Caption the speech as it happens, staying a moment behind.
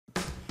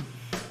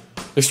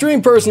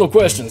Extreme personal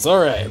questions.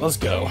 Alright, let's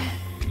go.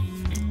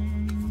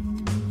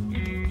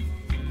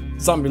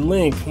 Zombie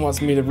Link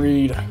wants me to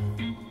read a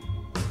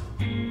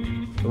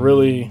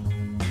really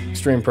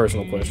extreme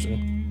personal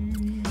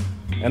question.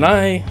 And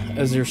I,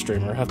 as your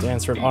streamer, have to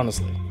answer it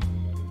honestly.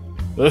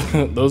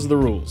 Those are the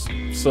rules.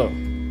 So,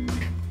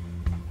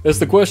 it's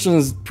the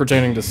questions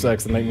pertaining to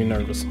sex that make me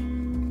nervous.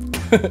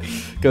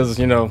 Because,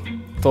 you know,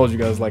 I told you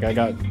guys, like, I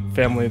got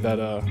family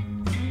that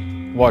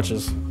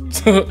watches.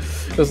 So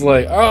it's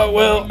like, oh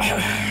well,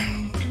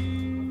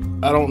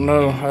 I don't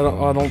know.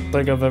 I don't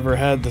think I've ever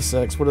had the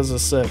sex. What is the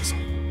sex?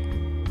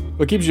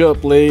 What keeps you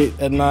up late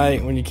at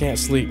night when you can't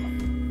sleep?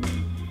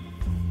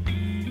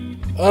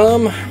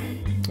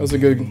 That's a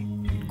good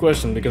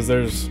question because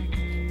there's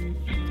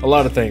a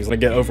lot of things. I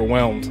get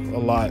overwhelmed a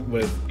lot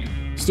with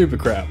stupid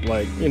crap,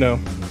 like, you know,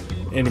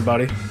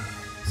 anybody.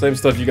 Same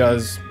stuff you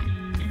guys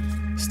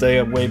stay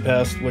up way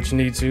past what you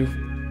need to,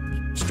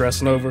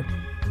 stressing over.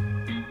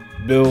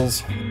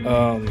 Bills, you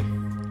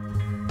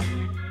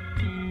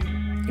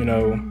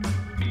know,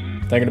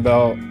 thinking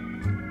about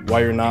why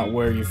you're not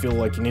where you feel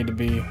like you need to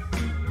be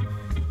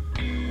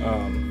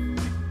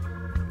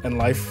in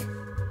life.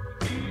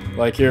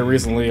 Like here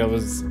recently, I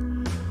was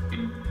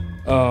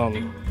I've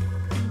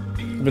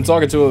been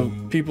talking to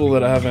people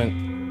that I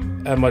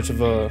haven't had much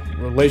of a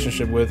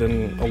relationship with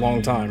in a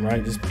long time,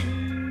 right? Just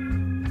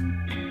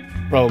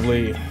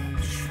probably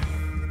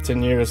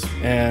 10 years,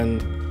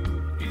 and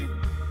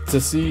to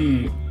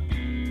see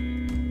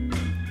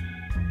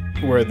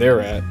where they're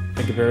at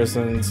in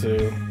comparison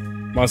to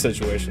my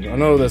situation. I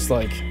know that's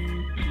like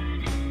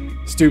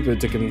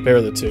stupid to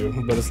compare the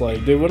two, but it's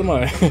like, dude, what am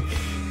I?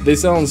 They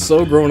sound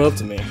so grown up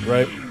to me,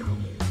 right?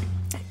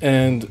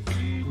 And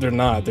they're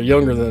not. They're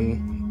younger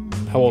than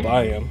how old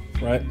I am,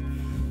 right?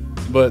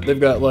 But they've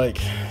got like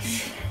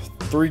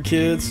 3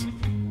 kids,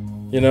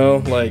 you know,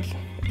 like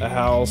a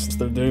house.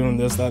 They're doing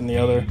this, that, and the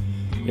other.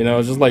 You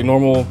know, just like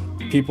normal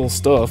people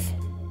stuff.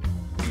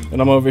 And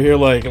I'm over here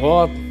like,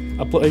 well,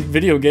 I play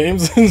video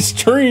games and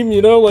stream,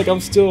 you know, like I'm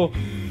still,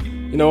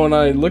 you know, when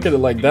I look at it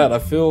like that, I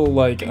feel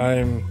like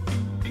I'm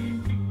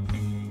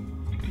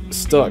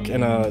stuck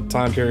in a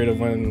time period of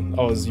when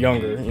I was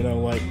younger, you know,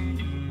 like,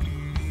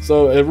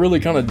 so it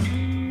really kind of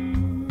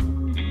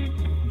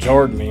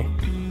jarred me.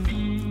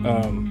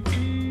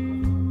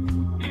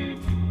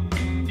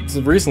 So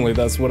recently,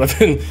 that's what I've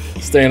been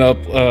staying up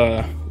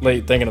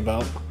late thinking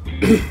about.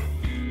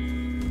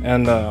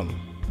 And, I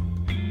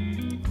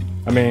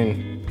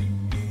mean,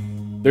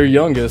 their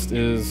youngest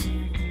is,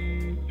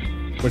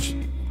 what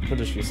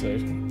did she say?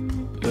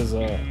 Is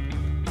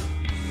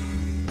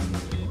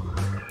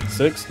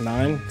 6,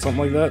 9,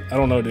 something like that. I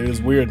don't know, dude. It's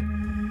weird.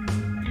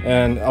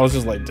 And I was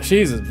just like,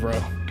 Jesus, bro,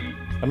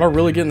 am I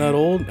really getting that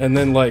old? And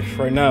then like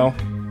right now,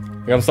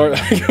 like, I'm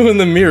starting to go in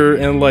the mirror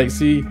and like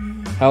see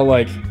how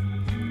like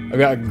I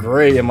got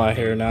gray in my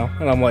hair now,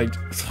 and I'm like,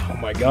 oh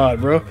my god,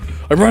 bro,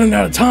 I'm running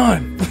out of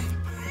time.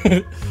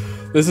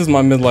 This is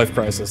my midlife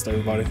crisis,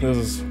 everybody. This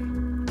is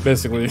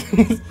basically,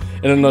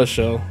 in a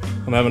nutshell,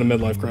 I'm having a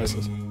midlife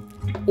crisis.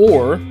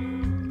 Or,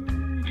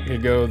 I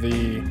could go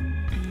the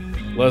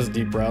less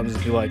deep route and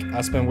just be like,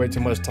 I spend way too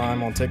much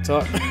time on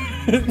TikTok.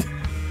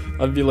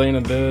 I'd be laying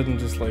in bed and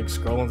just like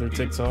scrolling through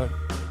TikTok.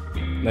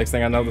 Next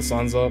thing I know, the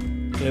sun's up.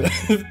 Yeah,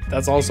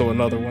 that's also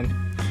another one.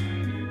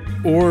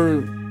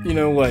 Or, you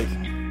know, like,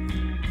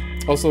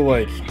 also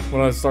like,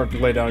 when I start to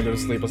lay down and go to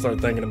sleep, I start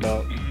thinking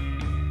about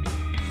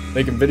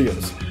making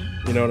videos.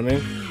 You know what I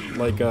mean?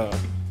 Like,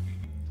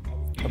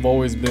 I've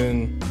always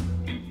been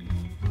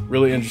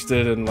really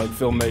interested in like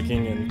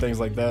filmmaking and things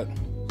like that,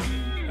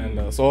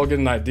 and so I'll get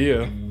an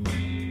idea,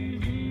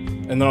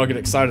 and then I'll get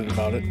excited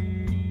about it,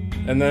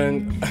 and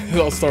then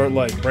I'll start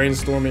like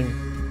brainstorming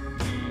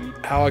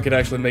how I could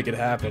actually make it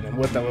happen and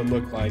what that would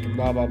look like, and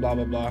blah blah blah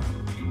blah blah.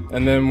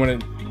 And then when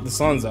the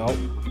sun's out,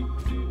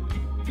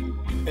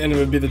 and it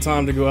would be the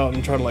time to go out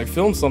and try to like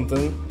film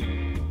something,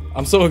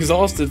 I'm so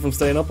exhausted from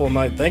staying up all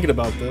night thinking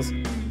about this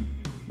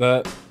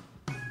that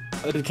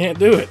I can't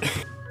do it.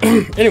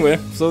 Anyway,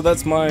 so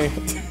that's my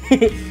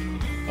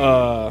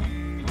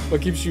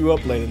what keeps you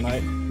up late at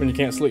night when you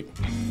can't sleep?